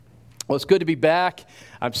Well, it's good to be back.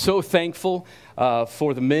 I'm so thankful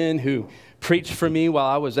for the men who preached for me while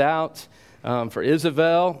I was out, for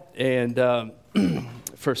Isabel and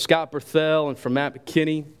for Scott Berthel and for Matt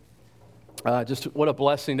McKinney. Just what a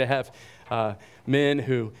blessing to have men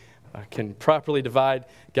who can properly divide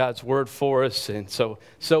God's word for us, and so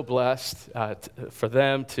blessed for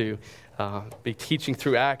them to be teaching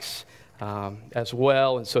through Acts as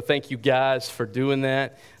well. And so thank you guys for doing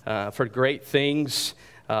that, for great things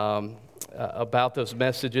about those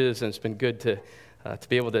messages, and it's been good to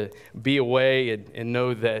be able to be away and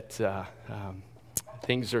know that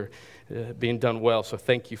things are being done well. So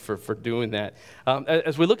thank you for doing that.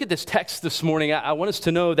 As we look at this text this morning, I want us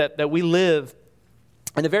to know that we live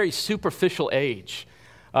in a very superficial age.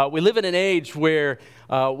 We live in an age where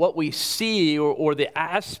what we see or the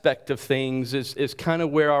aspect of things is kind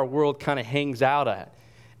of where our world kind of hangs out at.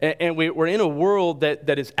 And we're in a world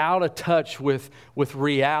that is out of touch with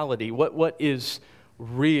reality, what is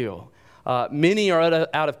real. Many are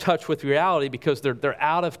out of touch with reality because they're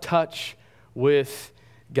out of touch with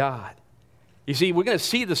God. You see, we're going to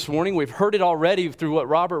see this morning, we've heard it already through what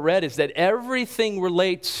Robert read, is that everything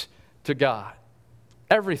relates to God.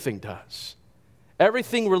 Everything does.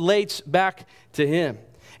 Everything relates back to Him.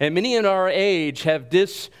 And many in our age have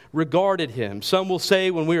disregarded Him. Some will say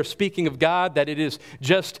when we are speaking of God that it is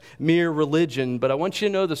just mere religion. But I want you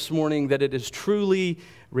to know this morning that it is truly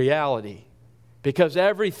reality, because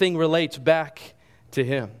everything relates back to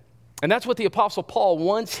Him. And that's what the Apostle Paul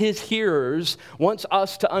wants his hearers, wants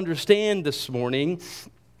us to understand this morning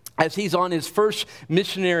as he's on his first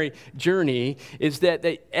missionary journey, is that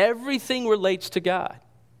everything relates to God.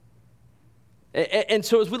 And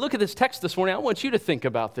so as we look at this text this morning, I want you to think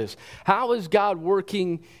about this. How is God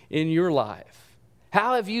working in your life?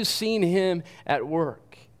 How have you seen Him at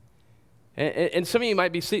work? And some of you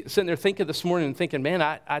might be sitting there thinking this morning and thinking, man,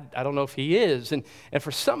 I don't know if He is. And for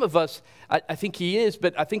some of us, I think He is.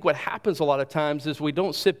 But I think what happens a lot of times is we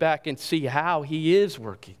don't sit back and see how He is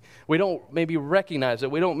working. We don't maybe recognize it.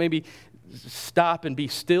 We don't maybe stop and be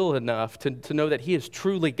still enough to know that He is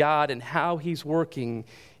truly God and how He's working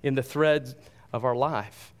in the threads of our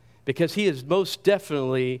life, because He is most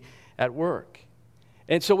definitely at work.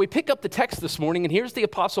 And so we pick up the text this morning, and here's the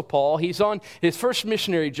Apostle Paul. He's on his first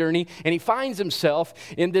missionary journey, and he finds himself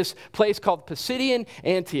in this place called Pisidian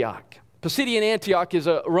Antioch. Pisidian Antioch is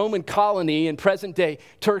a Roman colony in present-day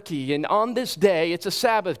Turkey. And on this day, it's a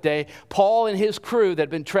Sabbath day, Paul and his crew that had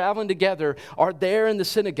been traveling together are there in the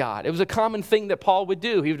synagogue. It was a common thing that Paul would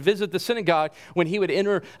do. He would visit the synagogue when he would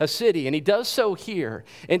enter a city, and he does so here.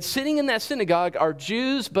 And sitting in that synagogue are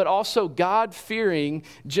Jews, but also God-fearing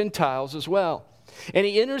Gentiles as well. And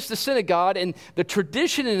he enters the synagogue, and the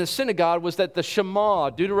tradition in the synagogue was that the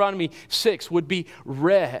Shema, Deuteronomy 6, would be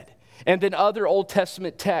read. And then other Old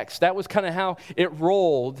Testament texts. That was kind of how it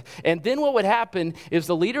rolled. And then what would happen is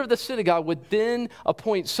the leader of the synagogue would then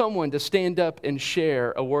appoint someone to stand up and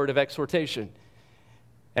share a word of exhortation.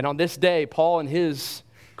 And on this day, Paul and his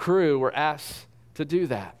crew were asked to do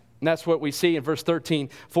that. And that's what we see in verse 13,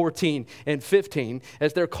 14, and 15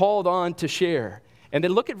 as they're called on to share. And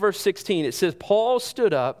then look at verse 16. It says, Paul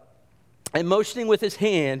stood up and motioning with his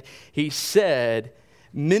hand, he said,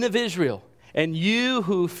 "Men of Israel, and you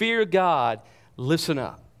who fear God, listen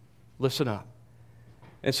up. Listen up."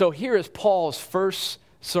 And so here is Paul's first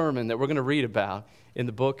sermon that we're going to read about in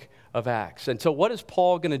the book of Acts. And so what is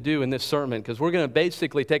Paul going to do in this sermon? Because we're going to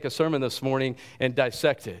basically take a sermon this morning and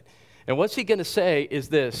dissect it. And what's he going to say is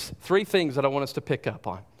this: three things that I want us to pick up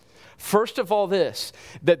on. First of all, this,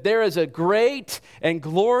 that there is a great and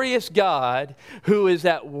glorious God who is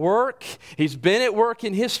at work. He's been at work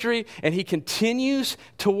in history, and He continues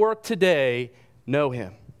to work today. Know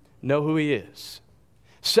Him. Know who He is.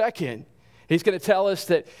 Second, he's going to tell us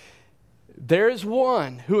that there is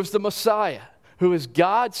one who is the Messiah, who is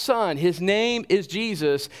God's Son. His name is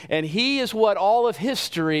Jesus, and He is what all of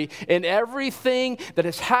history and everything that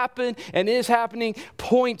has happened and is happening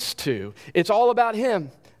points to. It's all about Him.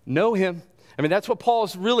 Know Him. I mean, that's what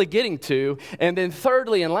Paul's really getting to. And then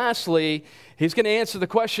thirdly and lastly, he's going to answer the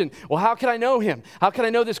question, well, how can I know Him? How can I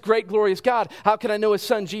know this great, glorious God? How can I know His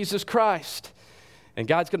Son, Jesus Christ? And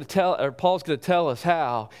Paul's going to tell us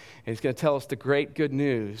how. And he's going to tell us the great good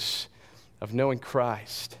news of knowing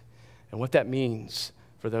Christ and what that means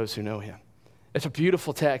for those who know Him. It's a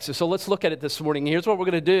beautiful text. And so let's look at it this morning. Here's what we're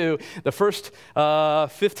going to do. The first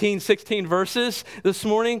 15, 16 verses this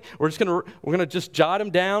morning, we're going to just jot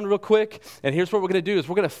them down real quick. And here's what we're going to do is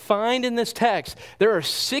we're going to find in this text, there are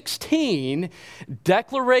 16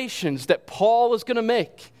 declarations that Paul is going to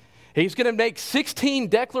make. He's going to make 16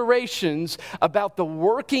 declarations about the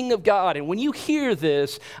working of God. And when you hear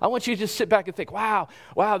this, I want you to just sit back and think, wow,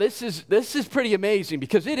 this is pretty amazing,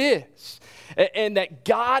 because it is. And that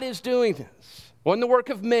God is doing this. Wasn't the work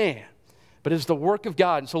of man, but it's the work of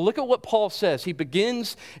God. And so look at what Paul says. He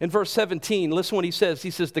begins in verse 17. Listen what he says. He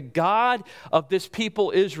says, the God of this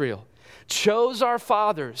people, Israel, chose our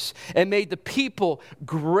fathers and made the people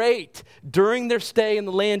great during their stay in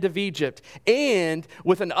the land of Egypt. And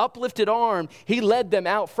with an uplifted arm, he led them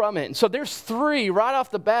out from it. And so there's three right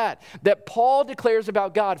off the bat that Paul declares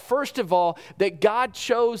about God. First of all, that God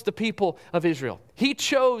chose the people of Israel. He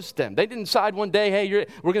chose them. They didn't decide one day, hey,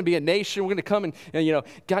 we're going to be a nation. We're going to come and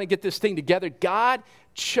kind of get this thing together. God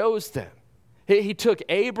chose them. He took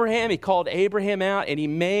Abraham, he called Abraham out, and he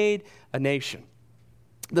made a nation.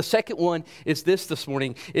 The second one is this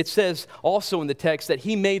morning. It says also in the text that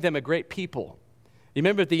he made them a great people. You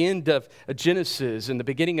remember at the end of Genesis and the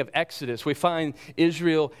beginning of Exodus, we find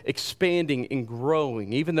Israel expanding and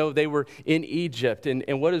growing, even though they were in Egypt.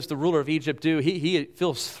 And what does the ruler of Egypt do? He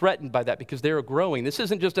feels threatened by that because they are growing. This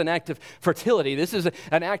isn't just an act of fertility. This is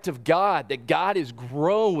an act of God, that God is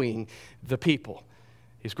growing the people.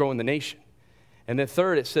 He's growing the nation. And then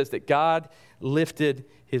third, it says that God lifted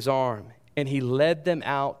his arm and he led them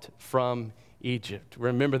out from Egypt.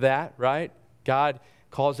 Remember that, right? God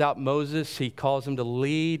calls out Moses. He calls him to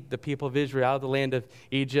lead the people of Israel out of the land of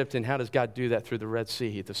Egypt. And how does God do that? Through the Red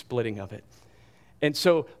Sea, the splitting of it. And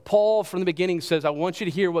so Paul, from the beginning, says, I want you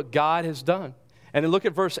to hear what God has done. And then look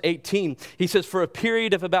at verse 18. He says, for a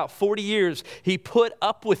period of about 40 years, he put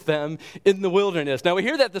up with them in the wilderness. Now, we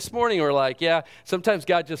hear that this morning. We're like, yeah, sometimes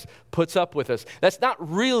God just puts up with us. That's not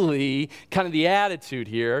really kind of the attitude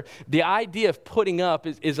here. The idea of putting up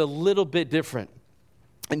is a little bit different.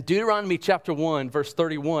 In Deuteronomy chapter 1, verse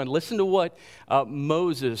 31, listen to what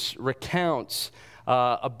Moses recounts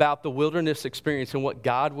about the wilderness experience and what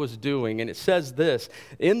God was doing. And it says this,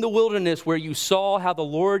 in the wilderness where you saw how the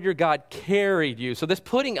Lord your God carried you. So this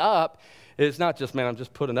putting up is not just, man, I'm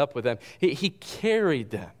just putting up with them. He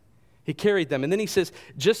carried them. He carried them. And then he says,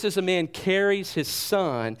 just as a man carries his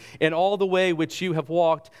son in all the way which you have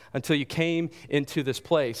walked until you came into this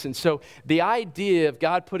place. And so the idea of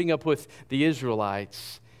God putting up with the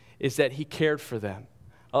Israelites is that he cared for them.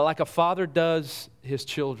 Like a father does his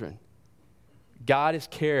children. God has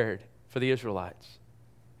cared for the Israelites.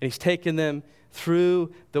 And he's taken them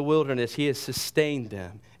through the wilderness. He has sustained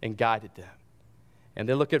them and guided them. And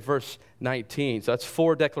then look at verse 19. So that's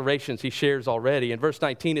 4 declarations he shares already. In verse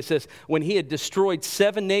 19 it says, when he had destroyed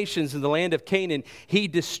 7 nations in the land of Canaan, he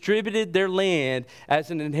distributed their land as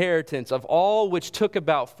an inheritance of all, which took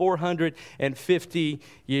about 450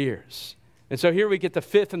 years. And so here we get the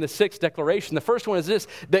 5th and the 6th declaration. The first one is this,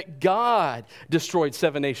 that God destroyed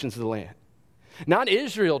 7 nations of the land. Not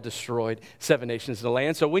Israel destroyed 7 nations of the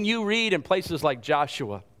land. So when you read in places like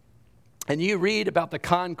Joshua, and you read about the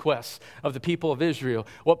conquests of the people of Israel,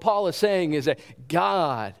 what Paul is saying is that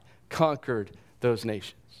God conquered those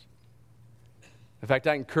nations. In fact,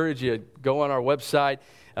 I encourage you to go on our website,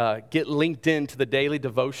 get linked into the daily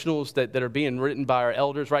devotionals that are being written by our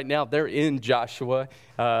elders. Right now, they're in Joshua.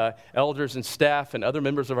 Elders and staff and other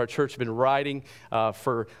members of our church have been writing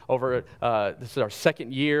for over, this is our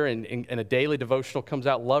 2nd year, and a daily devotional comes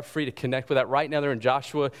out. Love for you to connect with that. Right now, they're in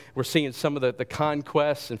Joshua. We're seeing some of the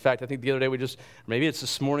conquests. In fact, I think the other day maybe it's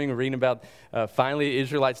this morning, we're reading about finally the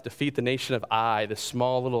Israelites defeat the nation of Ai, this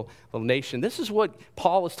small little nation. This is what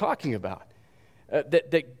Paul is talking about,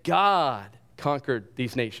 that God conquered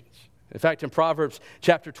these nations. In fact, in Proverbs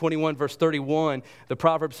chapter 21, verse 31, the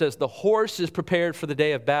proverb says, the horse is prepared for the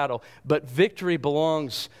day of battle, but victory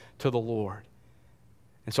belongs to the Lord.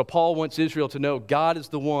 And so Paul wants Israel to know God is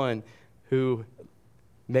the one who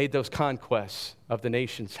made those conquests of the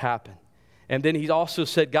nations happen. And then he also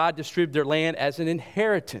said God distributed their land as an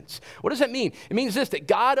inheritance. What does that mean? It means this, that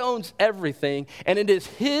God owns everything, and it is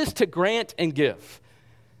his to grant and give.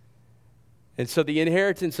 And so the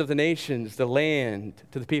inheritance of the nations, the land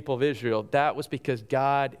to the people of Israel, that was because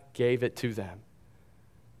God gave it to them.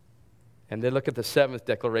 And then look at the 7th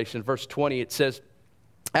declaration. Verse 20, it says,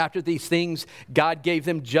 after these things, God gave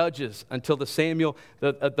them judges until the Samuel,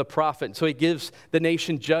 the prophet. So he gives the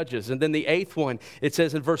nation judges. And then the 8th one, it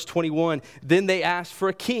says in verse 21, then they asked for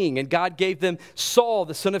a king, and God gave them Saul,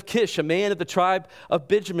 the son of Kish, a man of the tribe of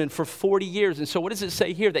Benjamin, for 40 years. And so what does it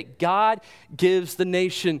say here? That God gives the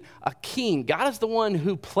nation a king. God is the one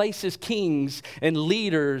who places kings and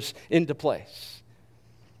leaders into place.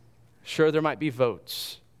 Sure, there might be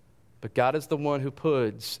votes, but God is the one who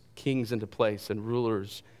puts kings into place and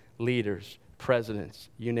rulers, leaders, presidents,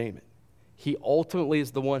 you name it. He ultimately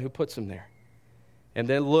is the one who puts them there. And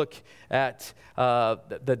then look at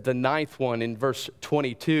the ninth one in verse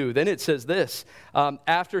 22. Then it says this,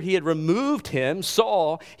 after he had removed him,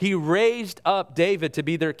 Saul, he raised up David to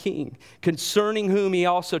be their king, concerning whom he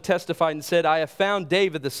also testified and said, I have found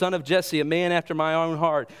David, the son of Jesse, a man after my own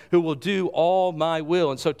heart, who will do all my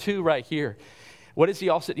will. And so two right here. What does he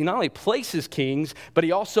also? He not only places kings, but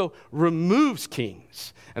he also removes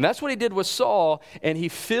kings. And that's what he did with Saul, and he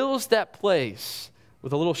fills that place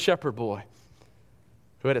with a little shepherd boy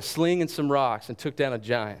who had a sling and some rocks and took down a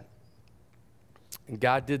giant. And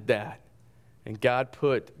God did that. And God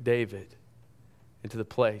put David into the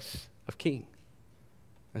place of king.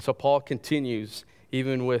 And so Paul continues,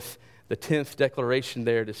 even with the 10th declaration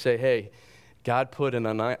there, to say, hey, God put an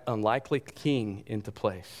unlikely king into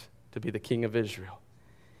place to be the king of Israel.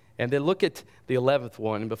 And then look at the 11th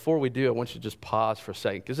one. And before we do, I want you to just pause for a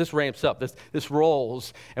second, because this ramps up, this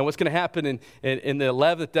rolls. And what's going to happen in the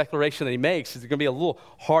 11th declaration that he makes is going to be a little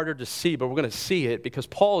harder to see, but we're going to see it because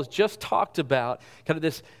Paul has just talked about kind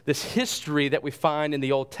of this history that we find in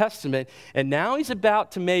the Old Testament. And now he's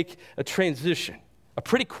about to make a transition, a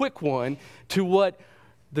pretty quick one, to what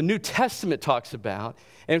the New Testament talks about.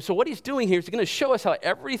 And so what he's doing here is he's going to show us how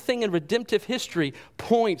everything in redemptive history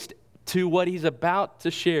points to what he's about to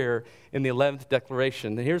share in the 11th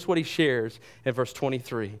declaration. And here's what he shares in verse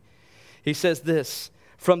 23. He says this,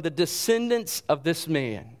 from the descendants of this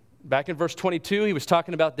man. Back in verse 22, he was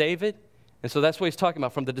talking about David. And so that's what he's talking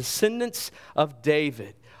about. From the descendants of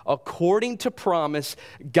David, according to promise,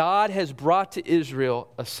 God has brought to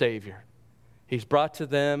Israel a Savior. He's brought to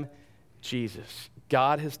them Jesus.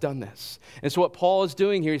 God has done this. And so what Paul is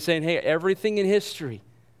doing here, he's saying, hey, everything in history,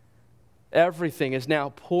 everything is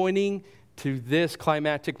now pointing to this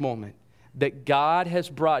climactic moment that God has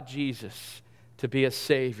brought Jesus to be a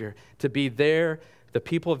Savior, to be the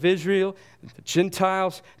people of Israel, the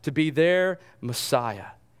Gentiles, to be their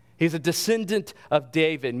Messiah. He's a descendant of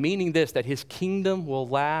David, meaning this, that his kingdom will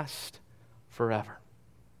last forever.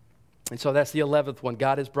 And so that's the 11th one.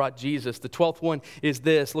 God has brought Jesus. The 12th one is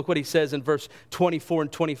this. Look what he says in verse 24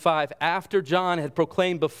 and 25. After John had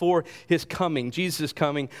proclaimed before his coming, Jesus'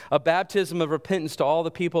 coming, a baptism of repentance to all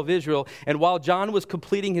the people of Israel. And while John was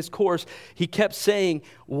completing his course, he kept saying,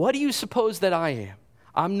 what do you suppose that I am?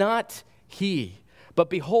 I'm not he. But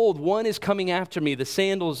behold, one is coming after me, the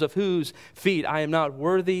sandals of whose feet I am not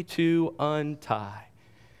worthy to untie.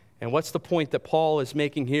 And what's the point that Paul is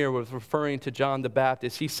making here with referring to John the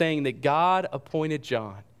Baptist? He's saying that God appointed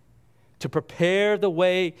John to prepare the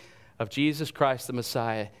way of Jesus Christ the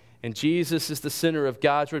Messiah. And Jesus is the center of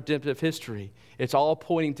God's redemptive history. It's all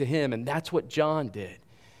pointing to him, and that's what John did.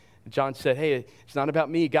 John said, hey, it's not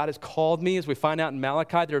about me. God has called me. As we find out in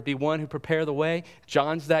Malachi, there would be one who prepare the way.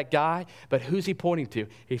 John's that guy. But who's he pointing to?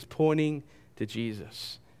 He's pointing to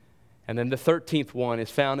Jesus. And then the 13th one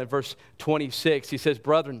is found in verse 26. He says,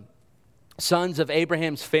 brethren, sons of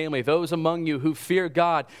Abraham's family, those among you who fear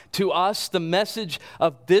God, to us the message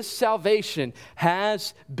of this salvation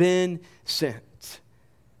has been sent.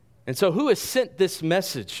 And so who has sent this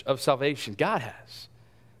message of salvation? God has.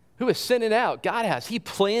 Who has sent it out? God has. He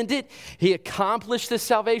planned it. He accomplished this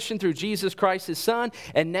salvation through Jesus Christ, his Son,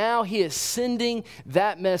 and now he is sending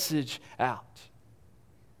that message out.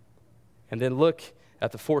 And then look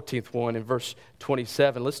at the 14th one in verse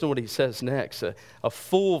 27. Listen to what he says next. A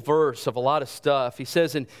full verse of a lot of stuff. He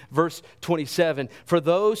says in verse 27, for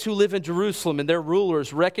those who live in Jerusalem and their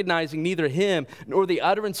rulers, recognizing neither him nor the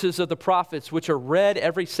utterances of the prophets, which are read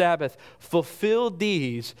every Sabbath, fulfilled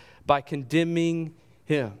these by condemning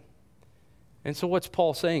him. And so what's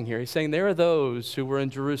Paul saying here? He's saying there are those who were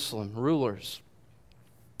in Jerusalem, rulers,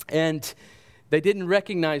 and they didn't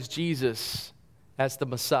recognize Jesus as the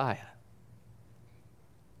Messiah.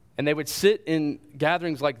 And they would sit in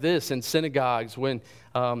gatherings like this in synagogues when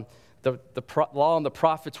the law and the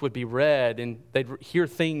prophets would be read, and they'd hear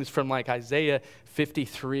things from like Isaiah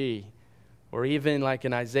 53, or even like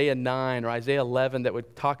in Isaiah 9 or Isaiah 11 that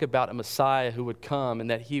would talk about a Messiah who would come and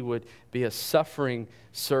that he would be a suffering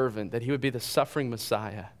servant, that he would be the suffering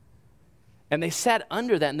Messiah. And they sat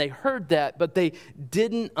under that and they heard that, but they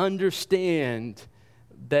didn't understand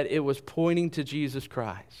that it was pointing to Jesus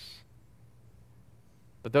Christ.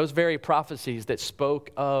 But those very prophecies that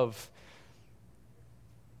spoke of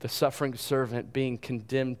the suffering servant being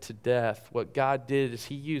condemned to death, what God did is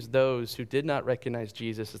he used those who did not recognize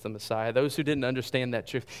Jesus as the Messiah, those who didn't understand that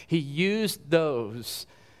truth. He used those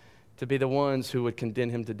to be the ones who would condemn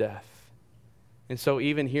him to death. And so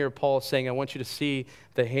even here, Paul is saying, I want you to see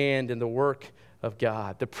the hand and the work of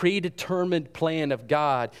God, the predetermined plan of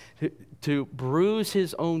God to bruise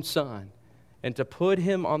his own son and to put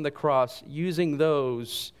him on the cross using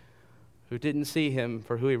those who didn't see him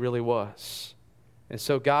for who he really was. And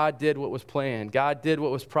so God did what was planned. God did what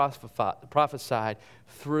was prophesied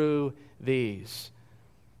through these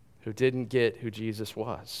who didn't get who Jesus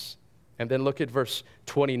was. And then look at verse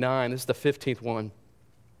 29. This is the 15th one.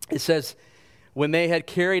 It says, when they had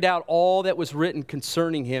carried out all that was written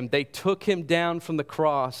concerning him, they took him down from the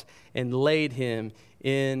cross and laid him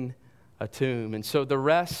in a tomb. And so the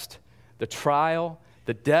rest, the trial,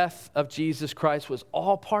 the death of Jesus Christ was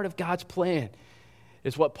all part of God's plan,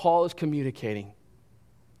 is what Paul is communicating.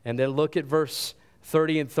 And then look at verse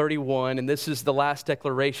 30 and 31, and this is the last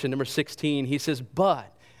declaration, number 16. He says,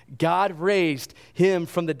 but God raised him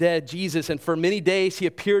from the dead, Jesus, and for many days he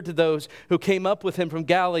appeared to those who came up with him from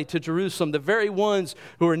Galilee to Jerusalem, the very ones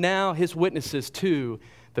who are now his witnesses to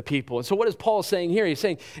the people. And so what is Paul saying here? He's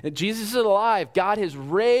saying Jesus is alive. God has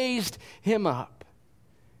raised him up.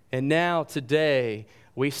 And now today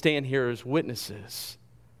we stand here as witnesses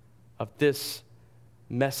of this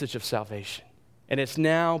message of salvation. And it's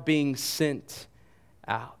now being sent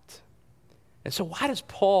out. And so why does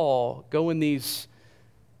Paul go in these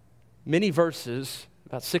many verses,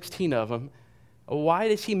 about 16 of them, why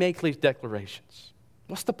does he make these declarations?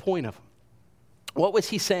 What's the point of them? What was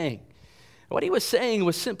he saying? What he was saying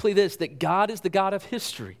was simply this, that God is the God of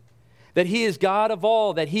history, that he is God of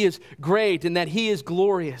all, that he is great, and that he is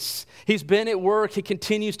glorious. He's been at work, he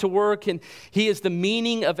continues to work, and he is the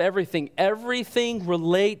meaning of everything. Everything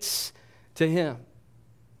relates to him.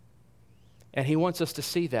 And he wants us to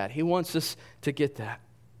see that. He wants us to get that.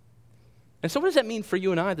 And so what does that mean for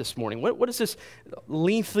you and I this morning? What is this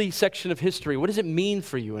lengthy section of history? What does it mean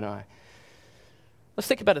for you and I? Let's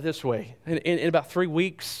think about it this way. In about 3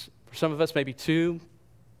 weeks, for some of us, maybe 2,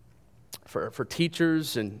 for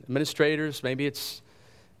teachers and administrators, maybe it's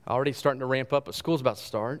already starting to ramp up, but school's about to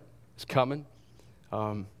start. It's coming.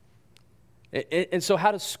 And so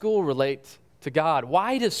how does school relate to God?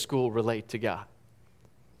 Why does school relate to God?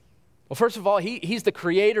 Well, first of all, he's the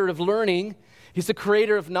creator of learning. He's the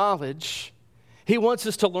creator of knowledge. He wants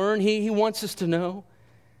us to learn. He wants us to know.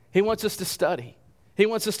 He wants us to study. He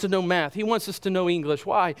wants us to know math. He wants us to know English.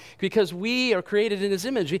 Why? Because we are created in his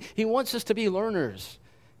image. He wants us to be learners.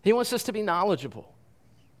 He wants us to be knowledgeable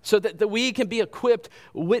so that we can be equipped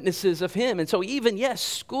witnesses of him. And so even, yes,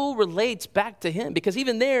 school relates back to him because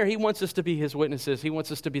even there he wants us to be his witnesses. He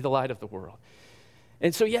wants us to be the light of the world.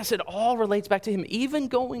 And so, yes, it all relates back to him, even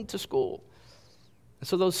going to school. And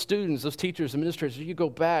so those students, those teachers, administrators, you go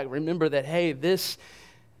back, remember that, hey, this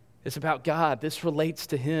is about God. This relates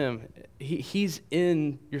to him. He's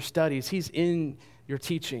in your studies. He's in your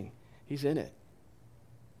teaching. He's in it.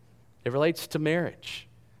 It relates to marriage.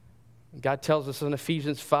 God tells us in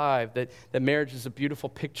Ephesians 5 that marriage is a beautiful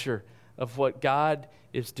picture of what God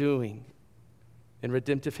is doing in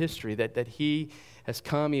redemptive history, that he has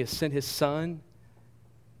come, he has sent his son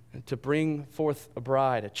to bring forth a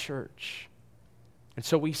bride, a church. And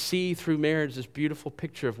so we see through marriage this beautiful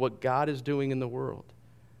picture of what God is doing in the world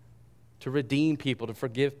to redeem people, to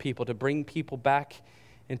forgive people, to bring people back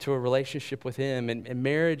into a relationship with him. And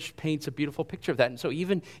marriage paints a beautiful picture of that. And so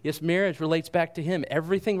even, yes, marriage relates back to him.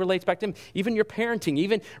 Everything relates back to him. Even your parenting,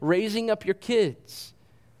 even raising up your kids,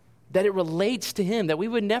 that it relates to him, that we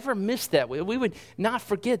would never miss that. We would not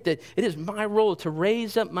forget that it is my role to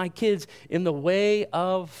raise up my kids in the way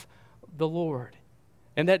of the Lord.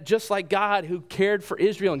 And that just like God who cared for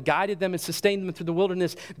Israel and guided them and sustained them through the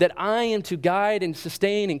wilderness, that I am to guide and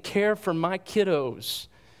sustain and care for my kiddos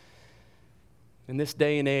in this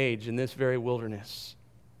day and age, in this very wilderness,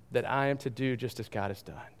 that I am to do just as God has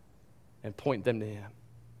done and point them to him.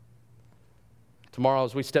 Tomorrow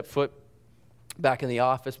as we step foot back in the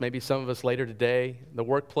office, maybe some of us later today, the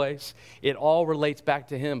workplace, it all relates back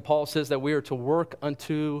to him. Paul says that we are to work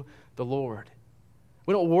unto the Lord.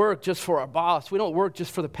 We don't work just for our boss. We don't work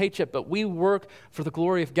just for the paycheck, but we work for the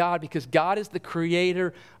glory of God because God is the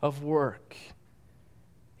creator of work.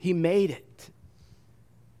 He made it.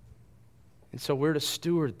 And so we're to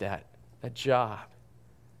steward that job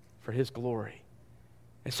for his glory.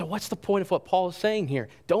 And so what's the point of what Paul is saying here?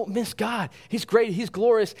 Don't miss God. He's great. He's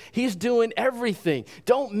glorious. He's doing everything.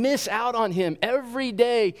 Don't miss out on him. Every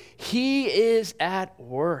day he is at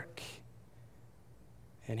work.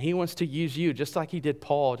 And he wants to use you just like he did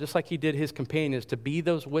Paul, just like he did his companions, to be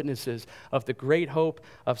those witnesses of the great hope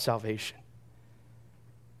of salvation.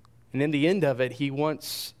 And in the end of it, he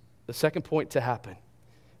wants the second point to happen.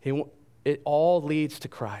 It all leads to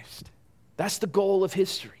Christ. That's the goal of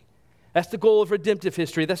history. That's the goal of redemptive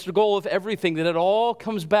history. That's the goal of everything, that it all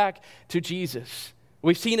comes back to Jesus.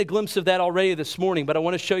 We've seen a glimpse of that already this morning, but I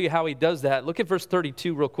want to show you how he does that. Look at verse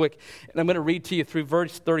 32 real quick, and I'm going to read to you through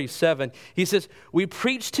verse 37. He says, "We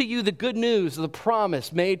preach to you the good news of the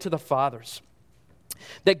promise made to the fathers,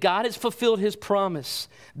 that God has fulfilled his promise,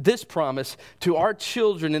 this promise to our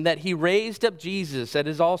children, and that he raised up Jesus, that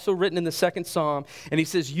is also written in the second Psalm. And he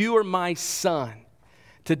says, 'You are my son.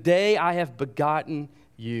 Today I have begotten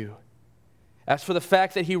you.' As for the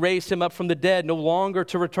fact that he raised him up from the dead, no longer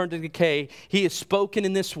to return to decay, he has spoken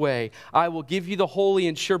in this way, 'I will give you the holy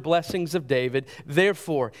and sure blessings of David.'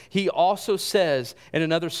 Therefore, he also says in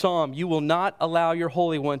another psalm, 'You will not allow your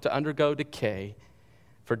Holy One to undergo decay.'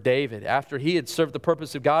 For David, after he had served the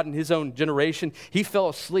purpose of God in his own generation, he fell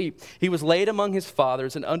asleep. He was laid among his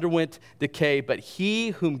fathers and underwent decay. But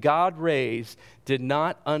he whom God raised did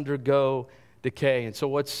not undergo decay." And so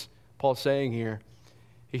what's Paul saying here?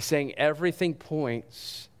 He's saying everything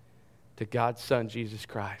points to God's Son, Jesus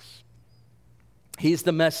Christ. He's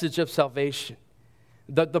the message of salvation.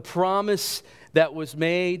 The promise that was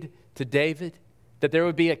made to David, that there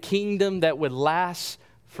would be a kingdom that would last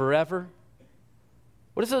forever.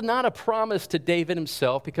 Well, this is not a promise to David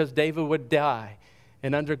himself, because David would die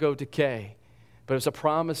and undergo decay. But it was a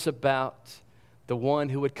promise about the one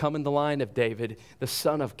who would come in the line of David, the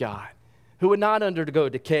Son of God, who would not undergo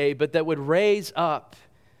decay, but that would raise up.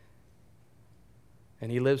 And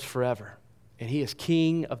he lives forever. And he is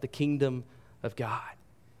king of the kingdom of God.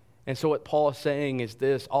 And so what Paul is saying is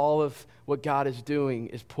this: all of what God is doing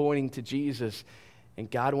is pointing to Jesus, and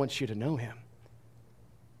God wants you to know him.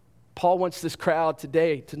 Paul wants this crowd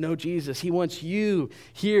today to know Jesus. He wants you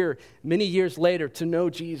here many years later to know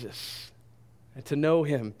Jesus and to know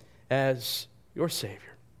him as your Savior.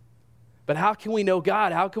 But how can we know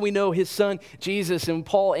God? How can we know his Son, Jesus? And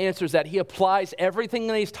Paul answers that. He applies everything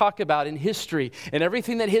that he's talked about in history and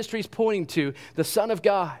everything that history is pointing to, the Son of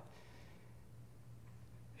God.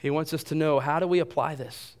 He wants us to know, how do we apply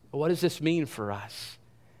this? What does this mean for us?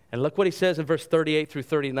 And look what he says in verse 38 through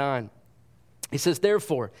 39. He says,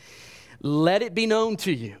 "Therefore, let it be known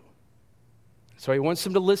to you." So he wants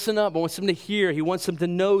them to listen up. He wants them to hear. He wants them to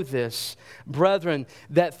know this. "Brethren,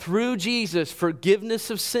 that through Jesus, forgiveness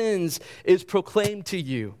of sins is proclaimed to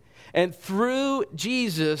you. And through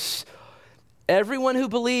Jesus, everyone who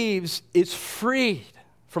believes is freed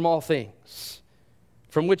from all things,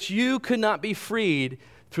 from which you could not be freed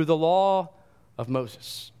through the law of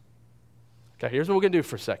Moses." Okay, here's what we're going to do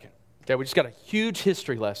for a second. Okay, we just got a huge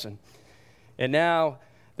history lesson. And now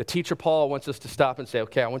the teacher Paul wants us to stop and say,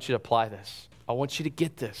 okay, I want you to apply this. I want you to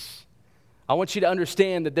get this. I want you to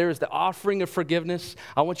understand that there is the offering of forgiveness.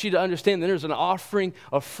 I want you to understand that there's an offering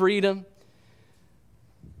of freedom.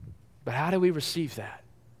 But how do we receive that?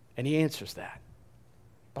 And he answers that.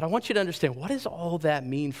 But I want you to understand, what does all that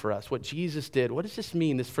mean for us? What Jesus did, what does this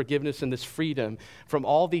mean, this forgiveness and this freedom from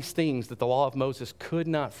all these things that the law of Moses could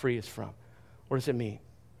not free us from? What does it mean?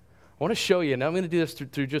 I want to show you, and I'm going to do this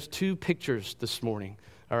through just two pictures this morning,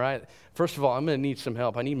 all right? First of all, I'm going to need some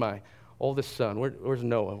help. I need my oldest son. Where's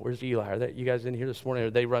Noah? Where's Eli? Are you guys in here this morning? Are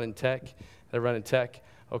they running tech? They're running tech?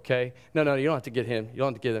 Okay. No, you don't have to get him. You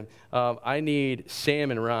don't have to get him. I need Sam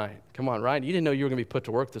and Ryan. Come on, Ryan. You didn't know you were going to be put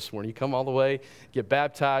to work this morning. You come all the way, get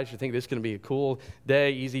baptized. You think this is going to be a cool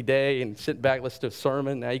day, easy day, and sit back, listen to a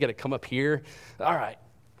sermon. Now you got to come up here. All right.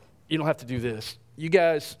 You don't have to do this. You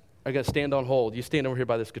guys are going to stand on hold. You stand over here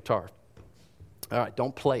by this guitar. All right.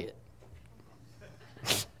 Don't play it.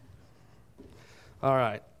 All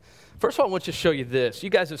right. First of all, I want to show you this.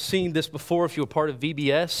 You guys have seen this before if you were part of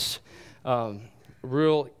VBS.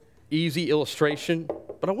 Real easy illustration.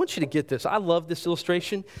 But I want you to get this. I love this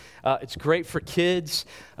illustration. It's great for kids.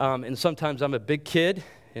 And sometimes I'm a big kid.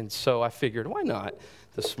 And so I figured, why not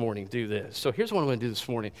this morning do this? So here's what I'm going to do this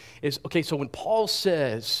morning. So when Paul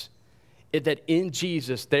says that in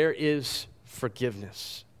Jesus there is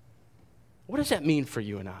forgiveness, what does that mean for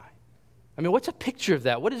you and I? I mean, what's a picture of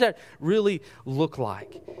that? What does that really look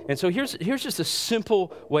like? And so here's just a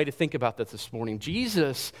simple way to think about that this morning.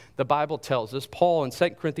 Jesus, the Bible tells us, Paul in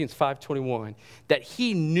 2 Corinthians 5:21, that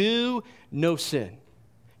he knew no sin.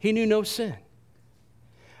 He knew no sin.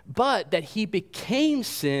 But that he became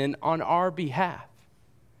sin on our behalf.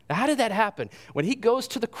 Now, how did that happen? When he goes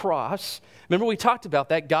to the cross, remember we talked about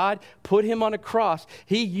that. God put him on a cross.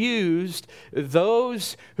 He used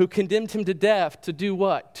those who condemned him to death to do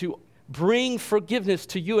what? To bring forgiveness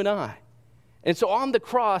to you and I. And so on the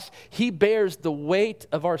cross, he bears the weight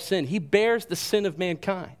of our sin. He bears the sin of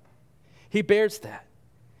mankind. He bears that.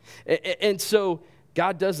 And so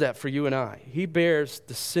God does that for you and I. He bears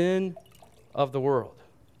the sin of the world.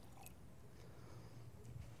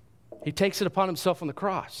 He takes it upon himself on the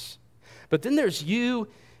cross. But then there's you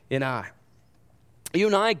and I. You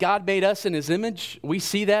and I, God made us in his image. We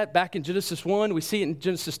see that back in Genesis 1. We see it in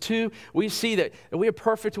Genesis 2. We see that we are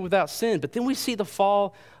perfect without sin. But then we see the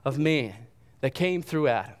fall of man that came through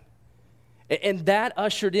Adam. And that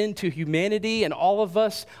ushered into humanity, and all of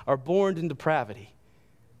us are born in depravity.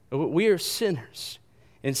 We are sinners.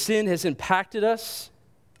 And sin has impacted us.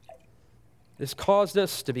 It's caused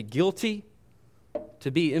us to be guilty,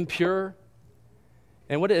 to be impure.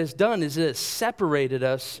 And what it has done is it has separated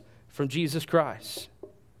us from Jesus Christ,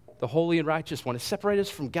 the holy and righteous one. It separated us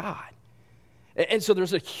from God. And so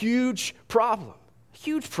there's a huge problem.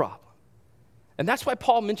 And that's why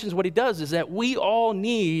Paul mentions what he does, is that we all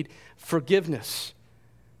need forgiveness.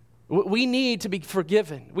 We need to be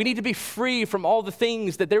forgiven. We need to be free from all the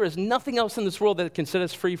things that there is nothing else in this world that can set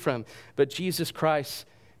us free from, but Jesus Christ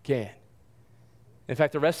can. In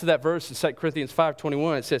fact, the rest of that verse in 2 Corinthians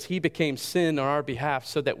 5:21, it says, he became sin on our behalf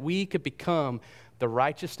so that we could become the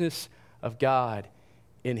righteousness of God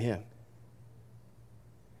in him.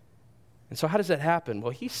 And so how does that happen?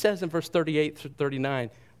 Well, he says in verse 38 through 39,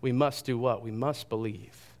 we must do what? We must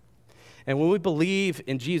believe. And when we believe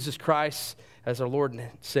in Jesus Christ as our Lord and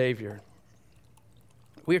Savior,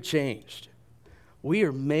 we are changed. We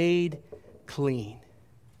are made clean.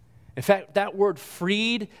 In fact, that word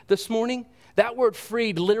freed this morning, that word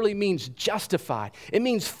freed literally means justified. It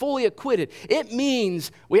means fully acquitted. It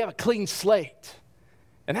means we have a clean slate.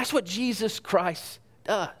 And that's what Jesus Christ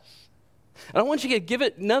does. And I want you to give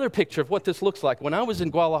it another picture of what this looks like. When I was in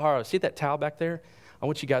Guadalajara, see that towel back there? I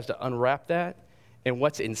want you guys to unwrap that. And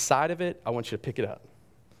what's inside of it, I want you to pick it up.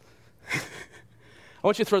 I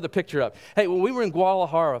want you to throw the picture up. Hey, when we were in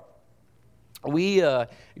Guadalajara, we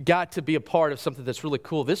got to be a part of something that's really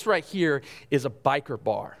cool. This right here is a biker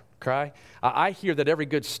bar, okay? I hear that every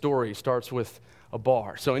good story starts with a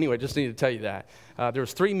bar. So anyway, just need to tell you that.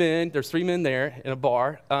 There's three men there in a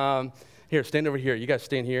bar. Here, stand over here. You guys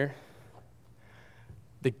stand here.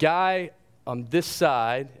 The guy on this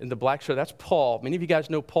side in the black shirt, that's Paul. Many of you guys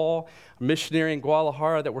know Paul, a missionary in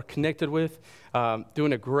Guadalajara that we're connected with,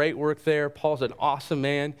 doing a great work there. Paul's an awesome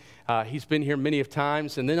man. He's been here many of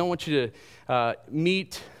times. And then I want you to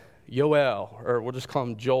meet Yoel, or we'll just call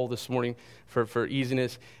him Joel this morning for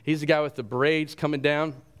easiness. He's the guy with the braids coming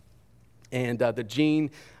down and the jean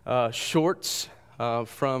shorts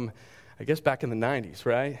from, I guess, back in the 90s,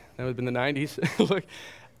 right? That would have been the 90s. Look,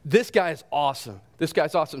 this guy is awesome.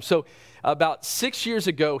 So about 6 years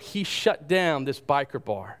ago, he shut down this biker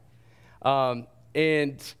bar.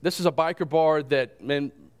 And this is a biker bar that,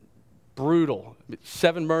 man, brutal.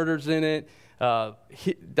 7 murders in it.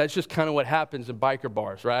 That's just kind of what happens in biker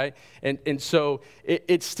bars, right? And so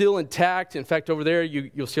it's still intact. In fact, over there,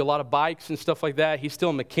 you'll see a lot of bikes and stuff like that. He's still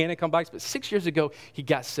a mechanic on bikes. But 6 years ago, he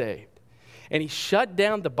got saved. And he shut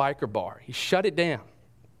down the biker bar. He shut it down.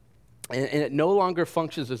 And it no longer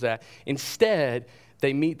functions as that. Instead,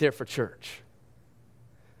 they meet there for church.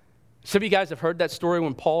 Some of you guys have heard that story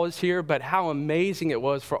when Paul is here, but how amazing it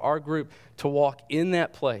was for our group to walk in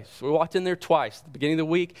that place. We walked in there twice, at the beginning of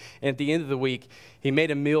the week and at the end of the week. He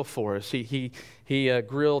made a meal for us. He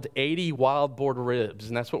grilled 80 wild boar ribs,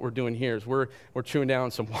 and that's what we're doing here is we're chewing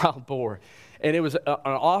down some wild boar. And it was an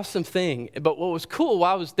awesome thing. But what was cool,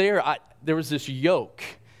 while I was there, there was this yoke.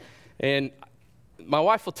 And my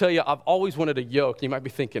wife will tell you, I've always wanted a yoke. You might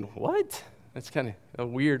be thinking, what? That's kind of a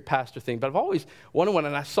weird pastor thing. But I've always wanted one,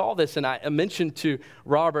 and I saw this, and I mentioned to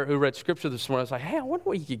Robert, who read scripture this morning, I was like, hey, I wonder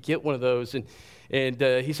where you could get one of those. And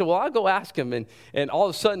he said, well, I'll go ask him. And all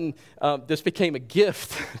of a sudden, this became a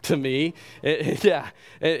gift to me.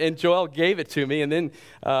 And Joel gave it to me, and then,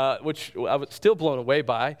 which I was still blown away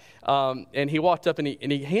by. And he walked up, and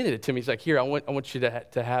he handed it to me. He's like, here, I want you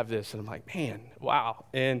to have this. And I'm like, man, wow.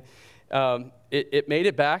 And it made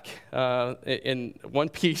it back in one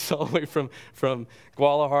piece all the way from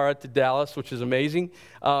Guadalajara to Dallas, which is amazing.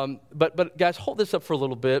 But guys, hold this up for a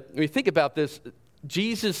little bit. When you think about this,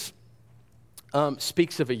 Jesus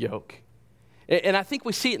speaks of a yoke. And I think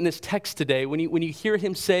we see it in this text today when you hear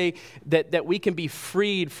him say that we can be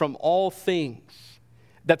freed from all things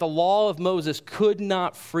that the law of Moses could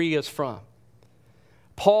not free us from.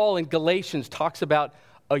 Paul in Galatians talks about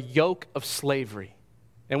a yoke of slavery.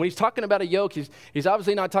 And when he's talking about a yoke, he's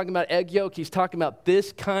obviously not talking about egg yolk. He's talking about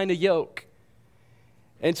this kind of yoke.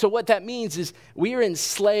 And so what that means is we are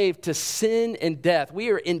enslaved to sin and death. We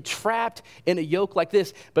are entrapped in a yoke like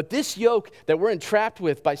this. But this yoke that we're entrapped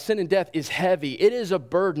with by sin and death is heavy. It is a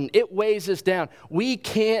burden. It weighs us down. We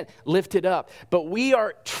can't lift it up. But we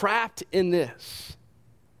are trapped in this.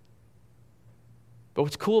 But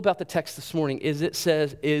what's cool about the text this morning is it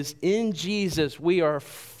says, is in Jesus we are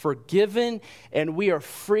forgiven and we are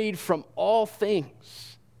freed from all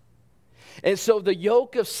things. And so the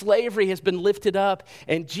yoke of slavery has been lifted up,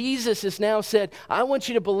 and Jesus has now said, I want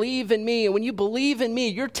you to believe in me. And when you believe in me,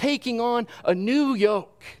 you're taking on a new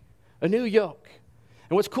yoke, a new yoke.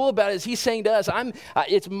 And what's cool about it is he's saying to us,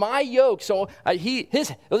 it's my yoke. So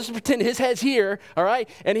let's pretend his head's here, all right?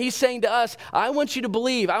 And he's saying to us, I want you to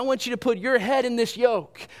believe. I want you to put your head in this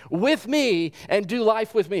yoke with me and do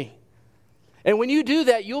life with me. And when you do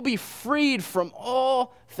that, you'll be freed from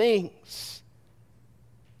all things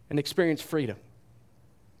and experience freedom.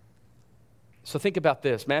 So think about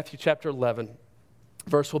this. Matthew chapter 11,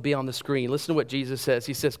 verse will be on the screen. Listen to what Jesus says.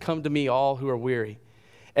 He says, come to me, all who are weary.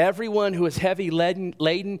 Everyone who is heavy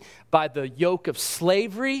laden by the yoke of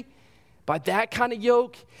slavery, by that kind of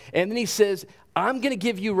yoke. And then he says, I'm going to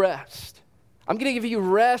give you rest. I'm going to give you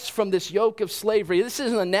rest from this yoke of slavery. This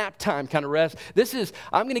isn't a nap time kind of rest.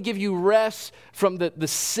 I'm going to give you rest from the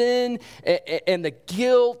sin and the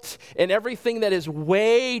guilt and everything that has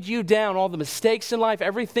weighed you down, all the mistakes in life,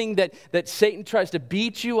 everything that Satan tries to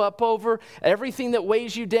beat you up over, everything that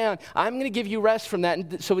weighs you down. I'm going to give you rest from that.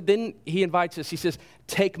 And so then he invites us. He says,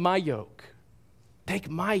 take my yoke. Take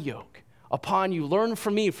my yoke upon you. Learn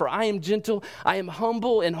from me, for I am gentle, I am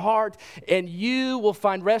humble in heart, and you will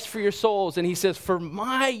find rest for your souls. And he says, for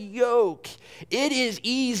my yoke, it is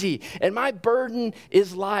easy, and my burden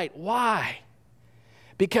is light. Why?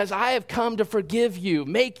 Because I have come to forgive you,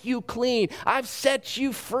 make you clean. I've set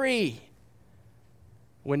you free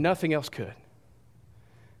when nothing else could.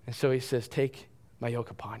 And so he says, take my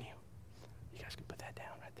yoke upon you. You guys can put that down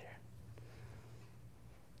right there.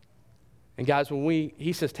 And guys,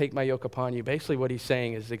 he says, take my yoke upon you, basically what he's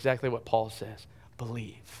saying is exactly what Paul says.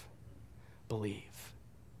 Believe. Believe.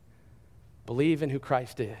 Believe in who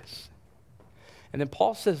Christ is. And then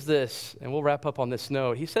Paul says this, and we'll wrap up on this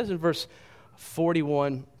note. He says in verse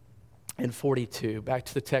 41 and 42, back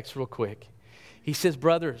to the text real quick. He says,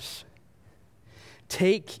 brothers,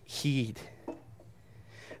 take heed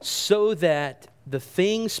so that the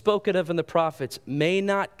things spoken of in the prophets may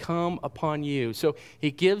not come upon you. So he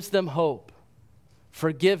gives them hope.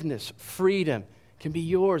 Forgiveness, freedom can be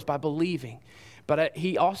yours by believing. But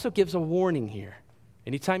he also gives a warning here.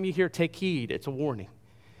 Anytime you hear take heed, it's a warning.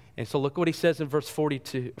 And so look what he says in verse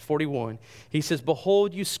 41. He says,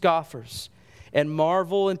 behold, you scoffers, and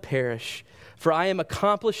marvel and perish, for I am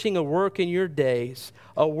accomplishing a work in your days,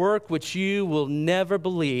 a work which you will never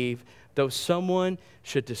believe, though someone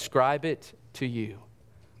should describe it to you.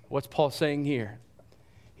 What's Paul saying here?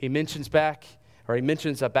 He mentions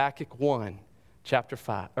Habakkuk 1, chapter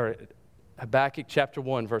 5, or Habakkuk chapter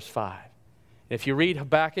 1, verse 5. If you read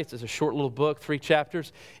Habakkuk, it's a short little book, 3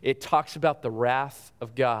 chapters. It talks about the wrath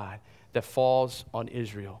of God that falls on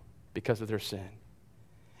Israel because of their sin.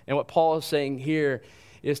 And what Paul is saying here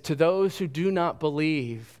is to those who do not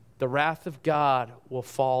believe, the wrath of God will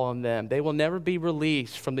fall on them. They will never be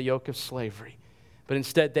released from the yoke of slavery, but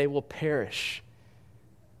instead they will perish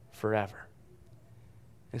forever.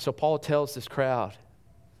 And so Paul tells this crowd,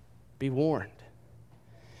 be warned.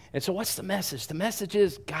 And so what's the message? The message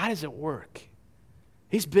is God is at work.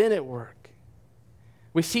 He's been at work.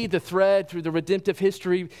 We see the thread through the redemptive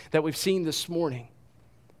history that we've seen this morning.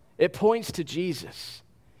 It points to Jesus.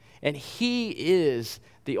 And he is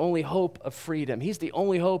the only hope of freedom. He's the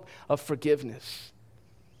only hope of forgiveness.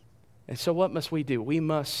 And so what must we do? We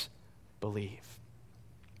must believe.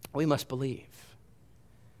 We must believe.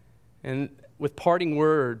 And with parting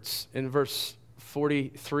words in verse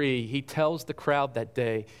 43, he tells the crowd that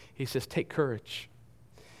day, he says, take courage.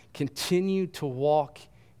 Continue to walk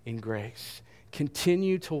in grace.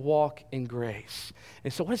 Continue to walk in grace.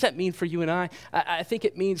 And so what does that mean for you and I? I think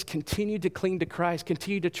it means continue to cling to Christ,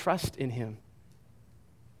 continue to trust in him.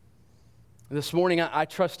 And this morning, I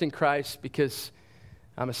trust in Christ because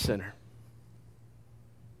I'm a sinner.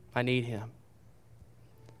 I need him.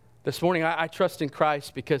 This morning, I trust in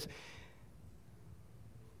Christ because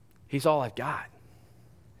he's all I've got.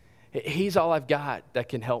 He's all I've got that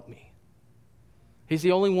can help me. He's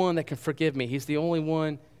the only one that can forgive me. He's the only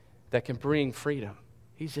one that can bring freedom.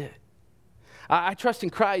 He's it. I trust in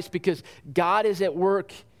Christ because God is at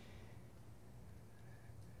work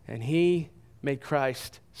and he made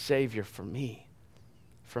Christ Savior for me,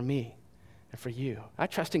 and for you. I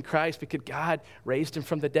trust in Christ because God raised him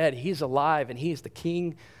from the dead. He's alive and he is the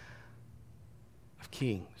King of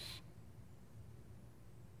Kings.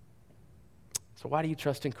 So why do you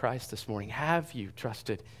trust in Christ this morning? Have you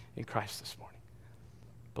trusted in Christ this morning?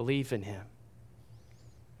 Believe in him.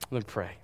 Let me pray.